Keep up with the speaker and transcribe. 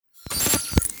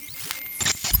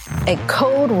a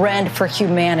code red for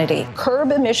humanity.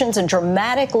 Curb emissions and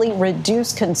dramatically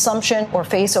reduce consumption or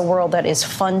face a world that is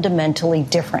fundamentally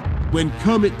different. When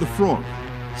Kermit the Frog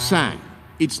sang,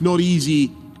 "It's not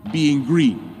easy being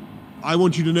green," I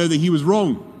want you to know that he was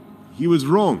wrong. He was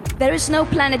wrong. There is no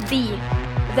planet B.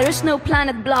 There is no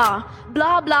planet blah.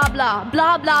 Blah, blah, blah,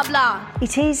 blah, blah, blah.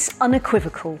 It is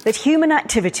unequivocal that human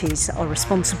activities are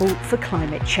responsible for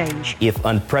climate change. If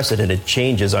unprecedented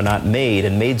changes are not made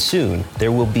and made soon,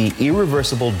 there will be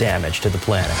irreversible damage to the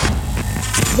planet.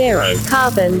 Zero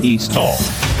Carbon East Talk.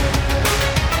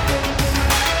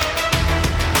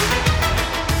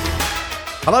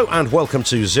 Hello and welcome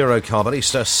to Zero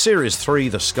Carbonista, Series 3,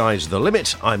 The Sky's the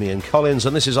Limit. I'm Ian Collins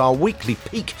and this is our weekly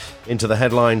peek into the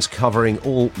headlines covering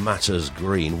all matters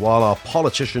green. While our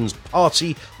politicians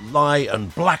party, lie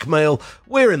and blackmail,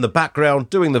 we're in the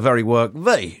background doing the very work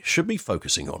they should be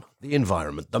focusing on, the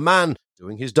environment. The man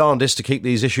doing his darndest to keep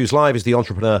these issues live is the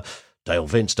entrepreneur Dale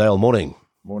Vince. Dale, morning.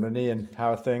 Morning, Ian.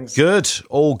 How are things? Good,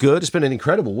 all good. It's been an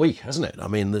incredible week, hasn't it?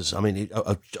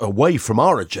 Away from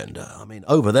our agenda,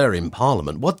 over there in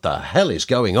Parliament, what the hell is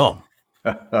going on?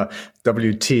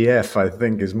 WTF, I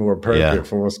think, is more appropriate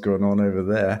for what's going on over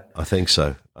there. I think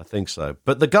so.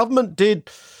 But the government did,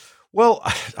 well,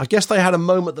 I guess they had a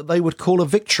moment that they would call a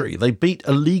victory. They beat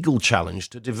a legal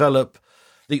challenge to develop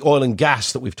the oil and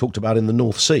gas that we've talked about in the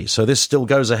North Sea. So this still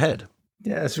goes ahead.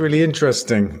 Yeah, it's really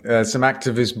interesting. Some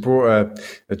activists brought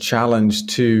a challenge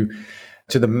to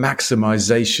the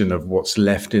maximization of what's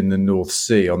left in the North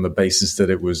Sea on the basis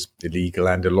that it was illegal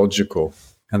and illogical,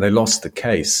 and they lost the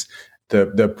case.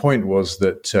 Their point was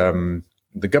that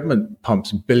the government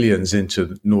pumps billions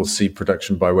into North Sea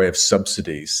production by way of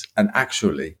subsidies and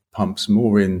actually pumps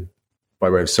more in by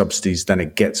way of subsidies than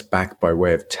it gets back by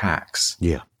way of tax,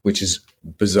 which is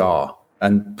bizarre.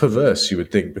 And perverse, you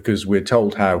would think, because we're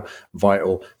told how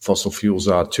vital fossil fuels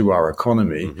are to our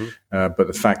economy. But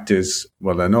the fact is,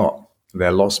 well, they're not.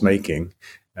 They're loss-making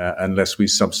unless we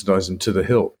subsidize them to the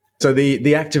hilt. So the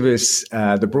activists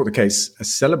that brought the case are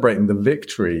celebrating the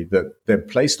victory that they've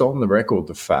placed on the record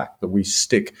the fact that we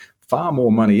stick far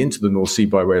more money into the North Sea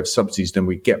by way of subsidies than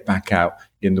we get back out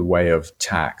in the way of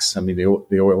tax. I mean,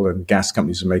 the oil and gas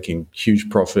companies are making huge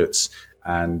profits.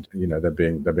 And, they're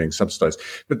being subsidized.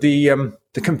 But the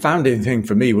confounding thing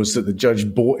for me was that the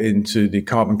judge bought into the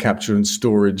carbon capture and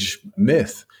storage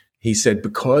myth. He said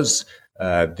because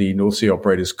the North Sea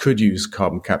operators could use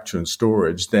carbon capture and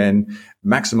storage, then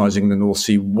maximizing the North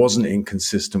Sea wasn't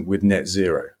inconsistent with net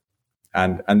zero.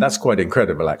 And that's quite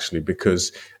incredible, actually,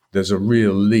 because there's a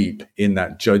real leap in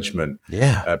that judgment.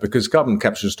 Because carbon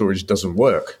capture and storage doesn't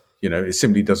work. It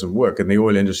simply doesn't work. And the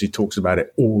oil industry talks about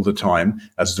it all the time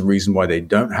as the reason why they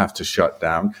don't have to shut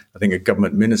down. I think a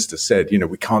government minister said,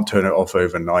 we can't turn it off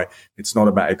overnight. It's not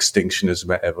about extinction, it's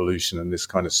about evolution and this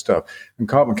kind of stuff. And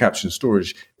carbon capture and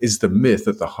storage is the myth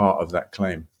at the heart of that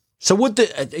claim. So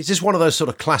is this one of those sort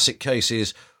of classic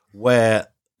cases where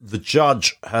the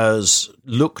judge has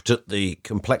looked at the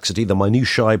complexity, the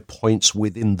minutiae points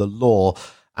within the law,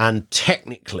 and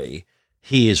technically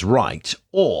he is right,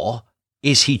 or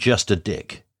is he just a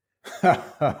dick?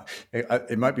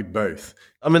 It might be both.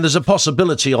 There's a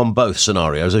possibility on both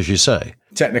scenarios, as you say.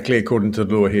 Technically, according to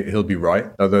the law, he'll be right,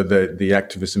 although the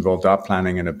activists involved are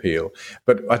planning an appeal.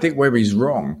 But I think where he's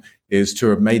wrong is to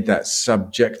have made that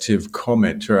subjective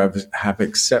comment, to have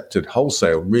accepted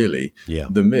wholesale, really,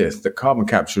 the myth that carbon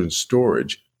capture and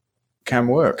storage can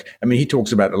work. He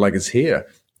talks about it like it's here.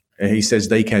 He says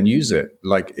they can use it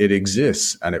like it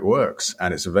exists and it works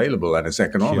and it's available and it's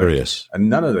economic. Curious. And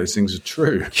none of those things are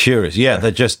true. Curious. Yeah,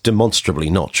 they're just demonstrably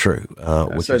not true.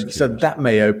 So that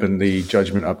may open the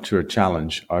judgment up to a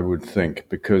challenge, I would think,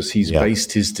 because he's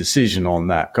based his decision on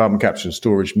that. Carbon capture and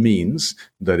storage means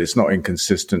that it's not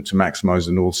inconsistent to maximize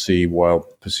the North Sea while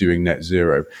pursuing net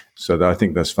zero. So I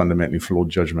think that's fundamentally flawed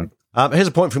judgment. Here's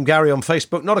a point from Gary on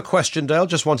Facebook. Not a question, Dale.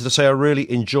 Just wanted to say I really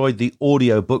enjoyed the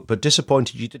audio book, but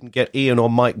disappointed you didn't get Ian or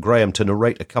Mike Graham to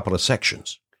narrate a couple of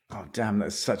sections. Oh, damn,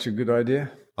 that's such a good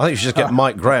idea. I think you should just get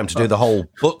Mike Graham to do the whole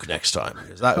book next time,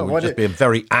 because that would just be a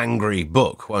very angry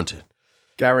book, won't it?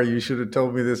 Gary, you should have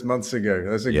told me this months ago.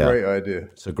 That's a great idea.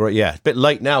 It's a bit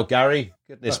late now, Gary.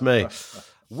 Goodness me.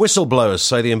 Whistleblowers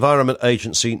say the Environment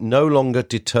Agency no longer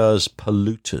deters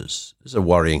polluters. This is a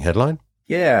worrying headline.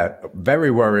 Yeah, very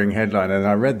worrying headline. And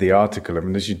I read the article.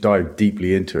 As you dive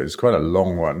deeply into it, it's quite a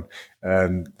long one.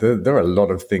 And there are a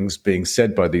lot of things being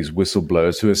said by these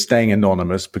whistleblowers who are staying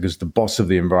anonymous because the boss of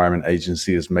the Environment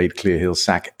Agency has made clear he'll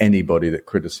sack anybody that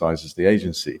criticizes the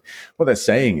agency. What they're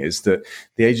saying is that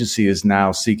the agency is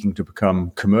now seeking to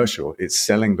become commercial. It's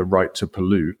selling the right to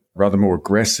pollute rather more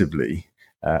aggressively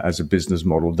as a business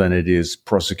model than it is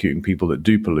prosecuting people that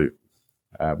do pollute,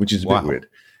 which is a bit weird.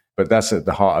 But that's at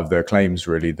the heart of their claims,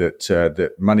 really,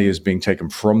 that money is being taken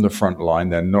from the front line.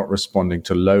 They're not responding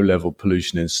to low-level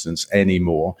pollution incidents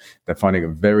anymore. They're finding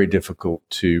it very difficult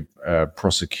to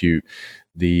prosecute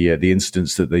the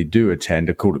incidents that they do attend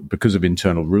because of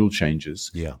internal rule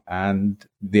changes. Yeah. And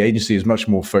the agency is much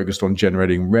more focused on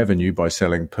generating revenue by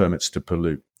selling permits to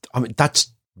pollute. I mean,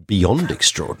 that's beyond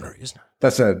extraordinary, isn't it?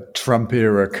 That's a Trump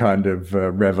era kind of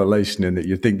revelation in that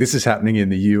you think this is happening in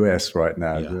the US right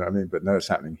now. Yeah. You know what I mean? But no, it's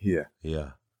happening here.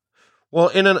 Yeah. Well,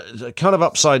 in a kind of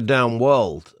upside down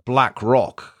world,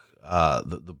 BlackRock,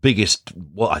 the biggest,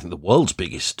 well, I think the world's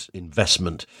biggest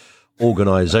investment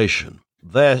organization,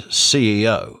 their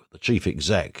CEO, the chief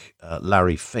exec,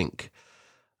 Larry Fink,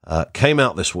 came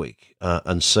out this week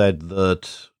and said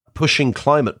that pushing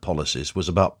climate policies was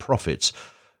about profits,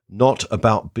 not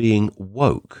about being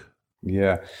woke.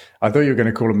 Yeah. I thought you were going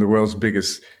to call him the world's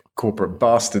biggest corporate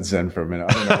bastards then for a minute.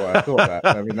 I don't know why I thought that.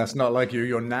 I mean, that's not like you.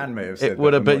 Your nan may have said it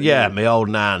would have been, you. my old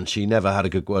nan. She never had a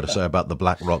good word to say about the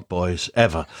BlackRock boys,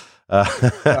 ever. And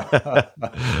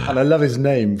I love his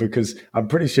name because I'm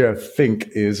pretty sure Fink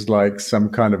is like some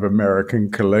kind of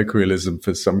American colloquialism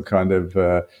for some kind of,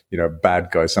 bad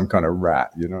guy, some kind of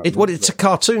rat, you know? It's a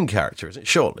cartoon character, isn't it?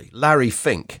 Surely. Larry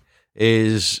Fink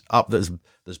is up.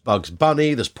 There's Bugs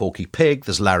Bunny, there's Porky Pig,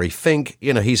 there's Larry Fink.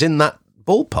 You know, he's in that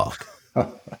ballpark.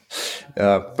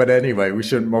 But anyway, we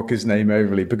shouldn't mock his name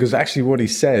overly because actually what he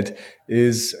said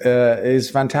is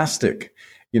fantastic.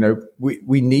 You know,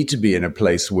 we need to be in a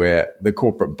place where the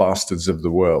corporate bastards of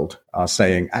the world are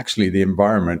saying, actually, the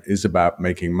environment is about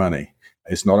making money.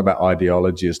 It's not about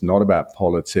ideology. It's not about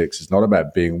politics. It's not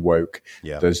about being woke.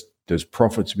 Yeah. There's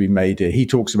profit to be made here. He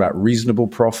talks about reasonable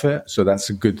profit, so that's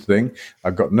a good thing.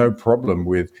 I've got no problem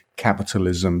with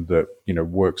capitalism that,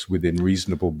 works within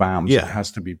reasonable bounds. Yeah. It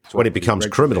has to be. When it becomes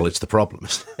criminal, it's the problem.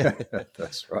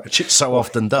 That's right. Which it so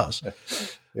often does.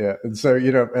 Yeah. And so,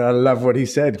 and I love what he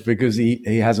said because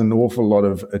he has an awful lot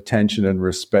of attention and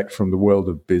respect from the world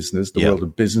of business. The world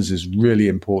of business is really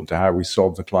important to how we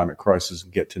solve the climate crisis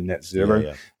and get to net zero.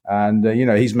 Yeah. And,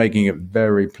 he's making it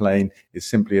very plain. It's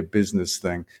simply a business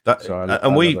thing.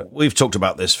 We've talked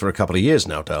about this for a couple of years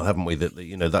now, Dale, haven't we?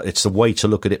 That it's the way to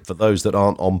look at it for those that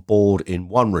aren't on board in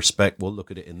one respect. We'll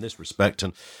look at it in this respect.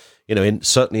 And,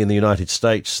 certainly in the United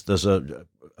States, there's a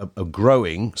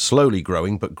slowly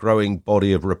growing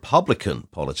body of Republican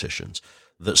politicians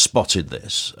that spotted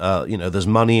this. There's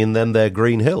money in them, their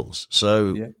green hills.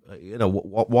 So,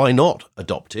 why not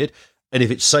adopt it? And if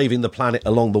it's saving the planet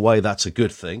along the way, that's a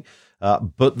good thing.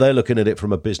 But they're looking at it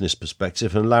from a business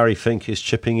perspective, and Larry Fink is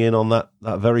chipping in on that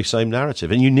very same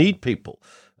narrative. And you need people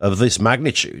of this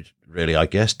magnitude, really, I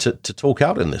guess, to talk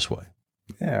out in this way.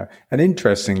 Yeah. And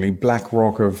interestingly,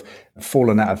 BlackRock have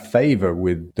fallen out of favor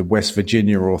with the West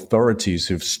Virginia authorities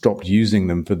who've stopped using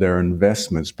them for their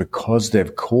investments because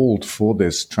they've called for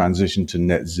this transition to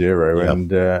net zero.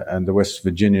 Yep. And the West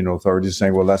Virginian authorities are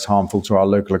saying, well, that's harmful to our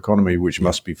local economy, which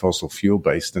must be fossil fuel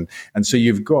based. And so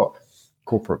you've got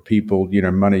corporate people,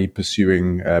 money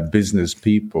pursuing business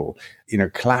people,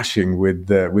 clashing with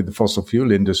the fossil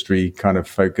fuel industry kind of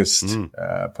focused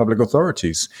public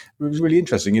authorities. It was really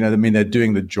interesting. They're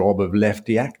doing the job of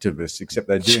lefty activists, except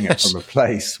they're doing it from a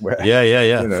place where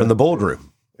from the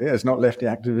boardroom. Yeah, it's not lefty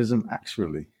activism,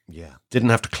 actually. Yeah,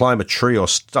 didn't have to climb a tree or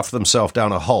stuff themselves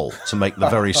down a hole to make the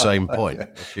very same point.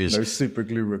 Which is no super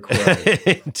glue required.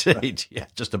 Indeed, yeah,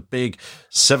 just a big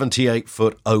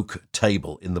 78-foot oak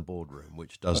table in the boardroom,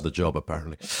 which does the job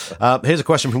apparently. Here's a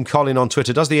question from Colin on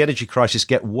Twitter: does the energy crisis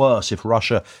get worse if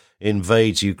Russia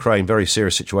invades Ukraine? Very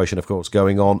serious situation, of course,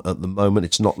 going on at the moment.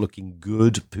 It's not looking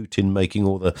good. Putin making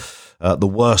all the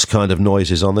worst kind of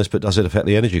noises on this, but does it affect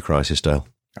the energy crisis, Dale?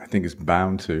 I think it's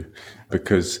bound to,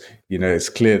 because, it's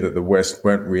clear that the West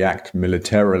won't react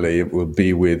militarily. It will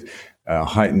be with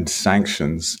heightened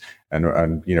sanctions.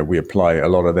 And we apply a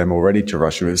lot of them already to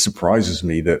Russia. It surprises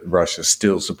me that Russia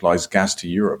still supplies gas to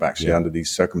Europe, actually, under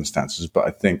these circumstances. But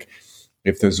I think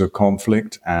if there's a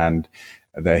conflict and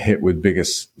they're hit with bigger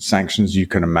sanctions, you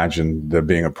can imagine there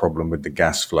being a problem with the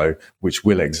gas flow, which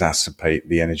will exacerbate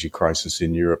the energy crisis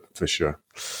in Europe for sure.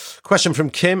 Question from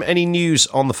Kim: any news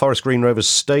on the Forest Green Rovers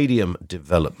Stadium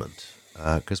development?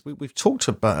 Because we've talked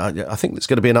about, I think there's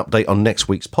going to be an update on next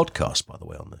week's podcast, by the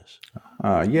way, on this.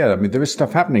 There is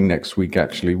stuff happening next week,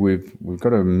 actually. We've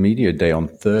got a media day on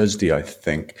Thursday, I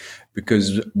think,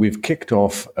 because we've kicked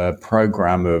off a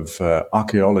program of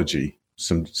archaeology,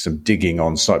 some digging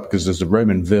on site, because there's a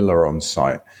Roman villa on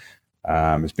site.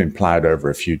 It's been plowed over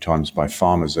a few times by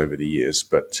farmers over the years,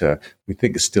 but we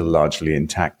think it's still largely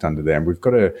intact under there. And we've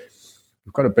got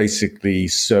we've got to basically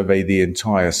survey the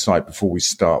entire site before we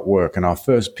start work. And our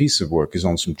first piece of work is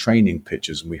on some training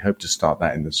pitches, and we hope to start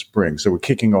that in the spring. So we're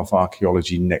kicking off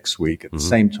archaeology next week. At the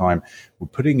same time, we're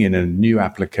putting in a new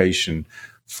application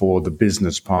for the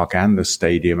business park and the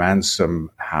stadium and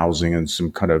some housing and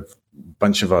some kind of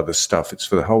bunch of other stuff. It's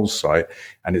for the whole site,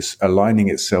 and it's aligning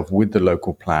itself with the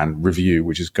local plan review,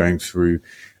 which is going through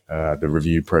the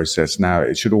review process now.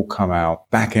 It should all come out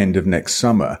back end of next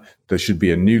summer. There should be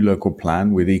a new local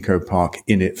plan with Eco Park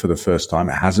in it for the first time.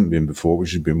 It hasn't been before,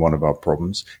 which has been one of our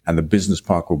problems. And the business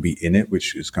park will be in it,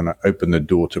 which is going to open the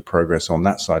door to progress on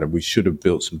that side. And we should have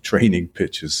built some training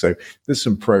pitches. So there's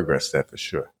some progress there for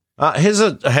sure. Here's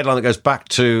a headline that goes back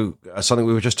to something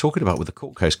we were just talking about with the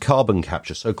court case. Carbon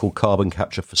capture, so-called carbon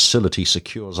capture facility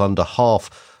secures under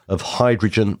half of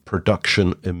hydrogen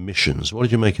production emissions. What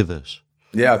did you make of this?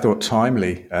 Yeah, I thought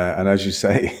timely. And as you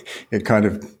say, it kind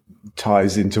of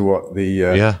ties into what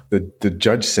the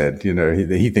judge said. You know,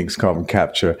 he thinks carbon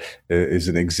capture is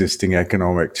an existing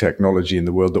economic technology in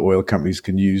the world that oil companies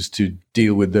can use to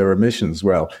deal with their emissions.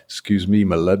 Well, excuse me,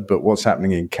 my lad, but what's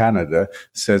happening in Canada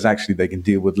says actually they can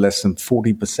deal with less than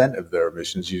 40% of their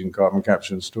emissions using carbon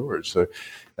capture and storage. So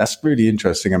that's really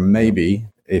interesting. And maybe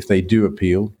if they do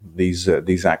appeal, these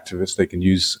activists, they can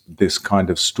use this kind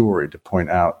of story to point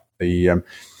out the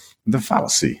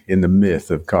fallacy in the myth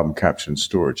of carbon capture and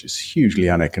storage. Is hugely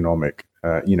uneconomic.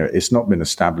 It's not been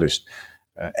established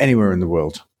anywhere in the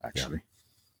world, actually.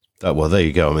 Yeah. Well, there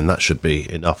you go. I mean, that should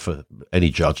be enough for any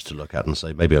judge to look at and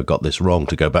say, maybe I got this wrong,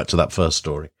 to go back to that first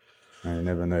story. You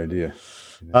never know, do you?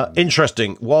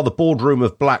 Interesting. While the boardroom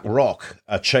of BlackRock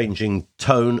are changing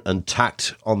tone and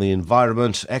tact on the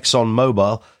environment,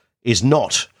 ExxonMobil is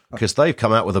not, because they've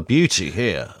come out with a beauty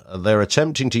here. They're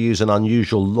attempting to use an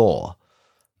unusual law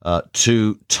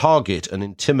to target and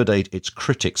intimidate its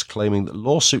critics, claiming that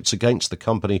lawsuits against the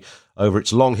company over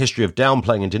its long history of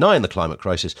downplaying and denying the climate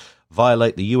crisis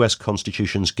violate the U.S.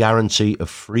 Constitution's guarantee of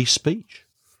free speech.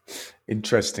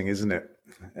 Interesting, isn't it?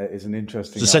 It's an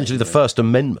interesting. It's essentially the First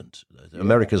Amendment.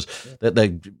 America's that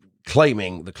they're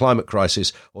claiming the climate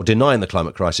crisis or denying the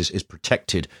climate crisis is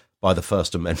protected by the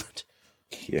First Amendment.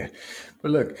 Yeah,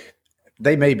 but look,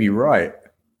 they may be right,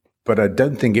 but I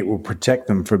don't think it will protect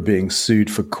them from being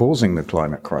sued for causing the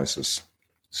climate crisis.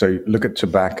 So look at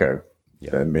tobacco.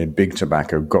 Yeah. I mean, Big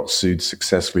Tobacco got sued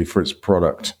successfully for its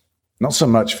product. Not so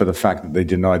much for the fact that they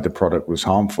denied the product was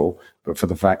harmful, but for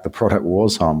the fact the product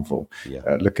was harmful.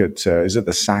 Yeah. Look at, is it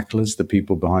the Sacklers, the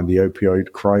people behind the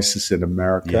opioid crisis in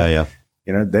America? Yeah.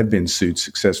 You know, they've been sued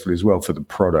successfully as well for the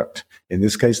product. In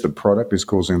this case, the product is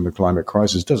causing the climate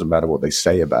crisis. Doesn't matter what they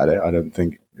say about it. I don't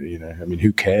think,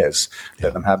 who cares?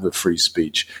 Let them have the free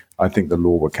speech. I think the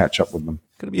law will catch up with them.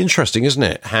 It's going to be interesting, isn't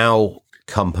it? How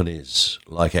companies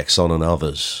like Exxon and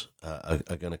others are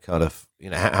going to kind of,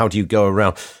 how do you go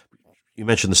around? You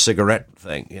mentioned the cigarette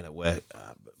thing, where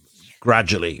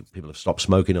gradually people have stopped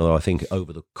smoking, although I think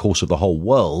over the course of the whole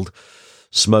world,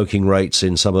 smoking rates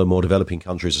in some of the more developing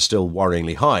countries are still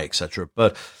worryingly high, etc.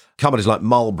 But companies like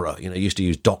Marlboro, used to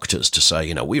use doctors to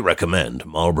say, we recommend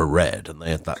Marlboro Red, and they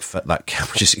had that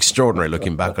which is extraordinary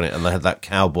looking back on it, and they had that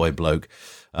cowboy bloke,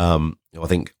 I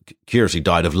think curiously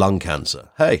died of lung cancer.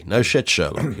 Hey, no shit,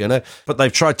 Sherlock, But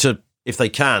they've tried to, if they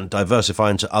can,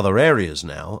 diversify into other areas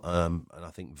now, and I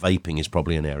think vaping is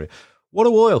probably an area. What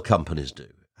do oil companies do?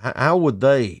 How would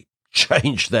they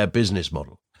change their business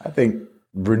model? I think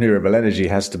renewable energy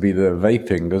has to be the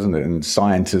vaping, doesn't it? And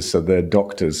scientists are their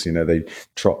doctors. They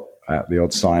trot at the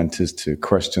odd scientist to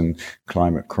question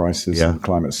climate crisis and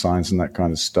climate science and that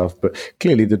kind of stuff. But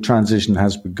clearly the transition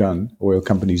has begun. Oil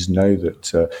companies know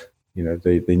that,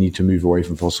 they need to move away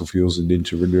from fossil fuels and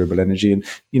into renewable energy. And,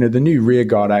 the new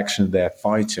rearguard action they're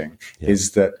fighting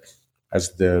is that,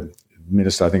 as the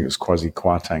minister, I think it was Kwasi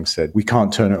Kwarteng, said, we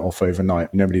can't turn it off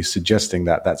overnight. Nobody's suggesting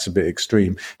that. That's a bit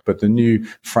extreme. But the new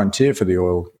frontier for the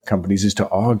oil companies is to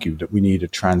argue that we need a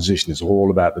transition. It's all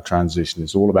about the transition.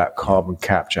 It's all about carbon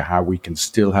capture, how we can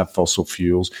still have fossil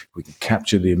fuels. We can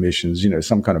capture the emissions,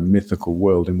 some kind of mythical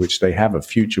world in which they have a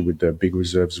future with their big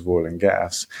reserves of oil and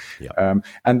gas. Yeah.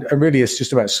 And really, it's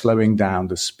just about slowing down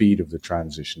the speed of the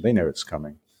transition. They know it's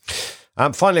coming.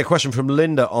 Finally, a question from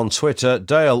Linda on Twitter.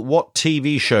 Dale, what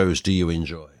TV shows do you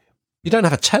enjoy? You don't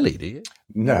have a telly, do you?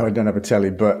 No, I don't have a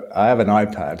telly, but I have an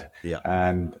iPad. Yeah.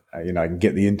 And, I can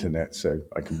get the internet, so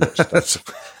I can watch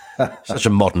stuff. Such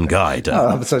a modern guy, Dale.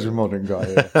 I'm such a modern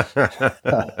guy,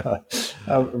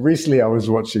 yeah. Recently, I was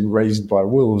watching Raised by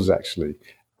Wolves, actually.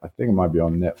 I think it might be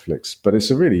on Netflix, but it's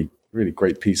a really really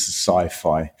great piece of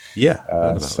sci-fi.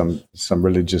 Yeah, some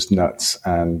religious nuts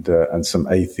and some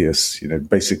atheists,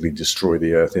 basically destroy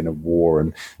the Earth in a war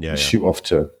and shoot off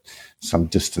to some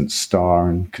distant star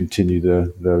and continue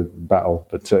the battle.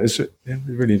 But it's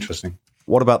really interesting.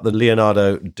 What about the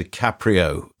Leonardo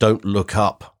DiCaprio Don't Look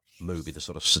Up movie, the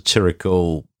sort of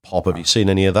satirical pop? Have you seen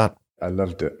any of that? I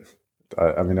loved it.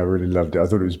 I really loved it. I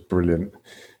thought it was brilliant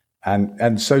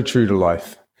and so true to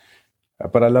life.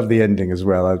 But I love the ending as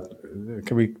well.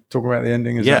 Can we talk about the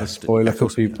ending? Is that a spoiler for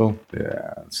people?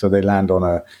 Yeah. So they land on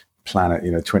a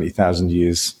planet, 20,000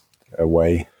 years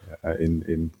away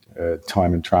in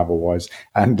time and travel wise,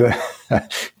 and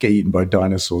get eaten by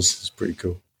dinosaurs. It's pretty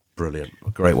cool. Brilliant. A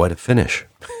great way to finish.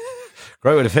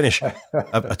 Great way to finish a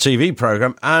TV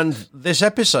program and this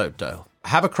episode, Dale.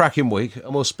 Have a cracking week,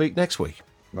 and we'll speak next week.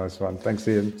 Nice one. Thanks,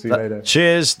 Ian. See you later.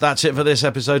 Cheers. That's it for this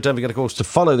episode. Don't forget, of course, to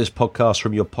follow this podcast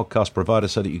from your podcast provider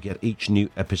so that you get each new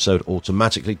episode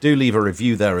automatically. Do leave a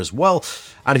review there as well.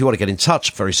 And if you want to get in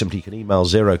touch, very simply, you can email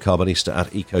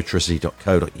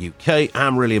zerocarboneista@ecotricity.co.uk.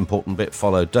 And really important bit,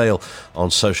 follow Dale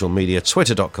on social media,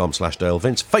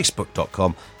 twitter.com/DaleVince,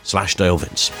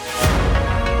 facebook.com/DaleVince.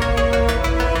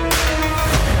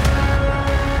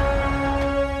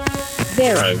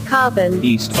 Zero Carbon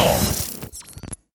East on.